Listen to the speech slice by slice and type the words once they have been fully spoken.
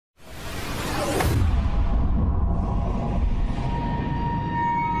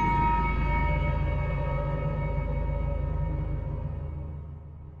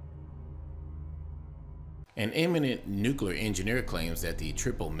An eminent nuclear engineer claims that the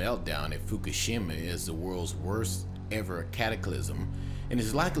triple meltdown at Fukushima is the world's worst ever cataclysm and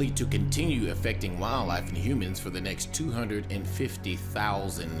is likely to continue affecting wildlife and humans for the next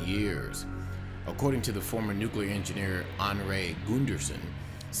 250,000 years. According to the former nuclear engineer Henri Gundersen,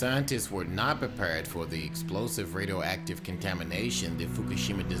 scientists were not prepared for the explosive radioactive contamination the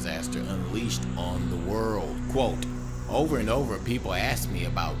Fukushima disaster unleashed on the world. Quote, "Over and over, people ask me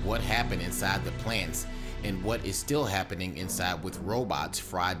about what happened inside the plants and what is still happening inside with robots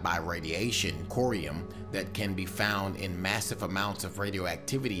fried by radiation, corium, that can be found in massive amounts of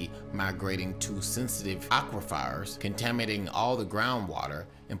radioactivity migrating to sensitive aquifers, contaminating all the groundwater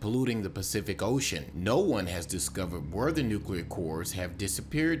and polluting the Pacific Ocean. No one has discovered where the nuclear cores have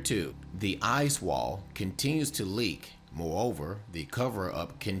disappeared to. The ice wall continues to leak. Moreover, the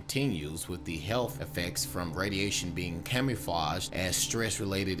cover-up continues with the health effects from radiation being camouflaged as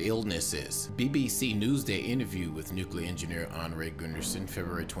stress-related illnesses." BBC Newsday interview with nuclear engineer Henri Gundersen,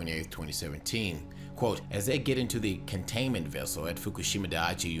 February 28, 2017. Quote, "As they get into the containment vessel at Fukushima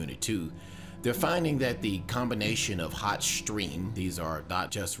Daiichi Unit 2, they're finding that the combination of hot stream, these are not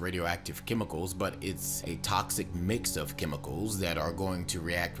just radioactive chemicals, but it's a toxic mix of chemicals that are going to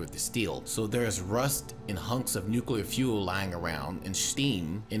react with the steel. So there's rust and hunks of nuclear fuel lying around and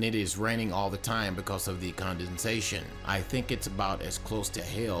steam, and it is raining all the time because of the condensation. I think it's about as close to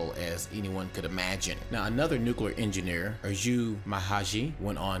hell as anyone could imagine." Now, another nuclear engineer, Arju Mahaji,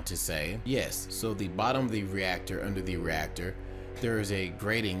 went on to say, "Yes, so the bottom of the reactor, under the reactor, there is a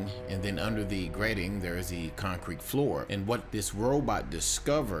grating, and then under the grating there is a concrete floor. And what this robot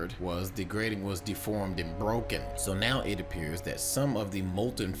discovered was the grating was deformed and broken. So now it appears that some of the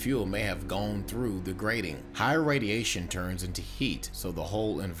molten fuel may have gone through the grating. High radiation turns into heat, so the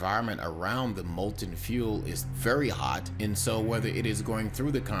whole environment around the molten fuel is very hot, and so whether it is going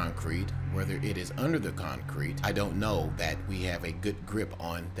through the concrete, whether it is under the concrete, I don't know that we have a good grip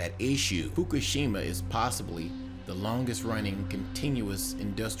on that issue. Fukushima is possibly the longest running continuous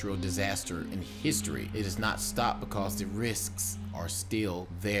industrial disaster in history. It has not stopped because the risks are still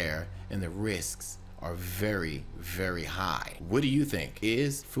there, and the risks are very, very high." What do you think?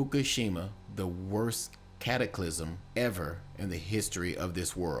 Is Fukushima the worst cataclysm ever in the history of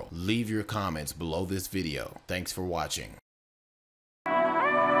this world? Leave your comments below this video. Thanks for watching.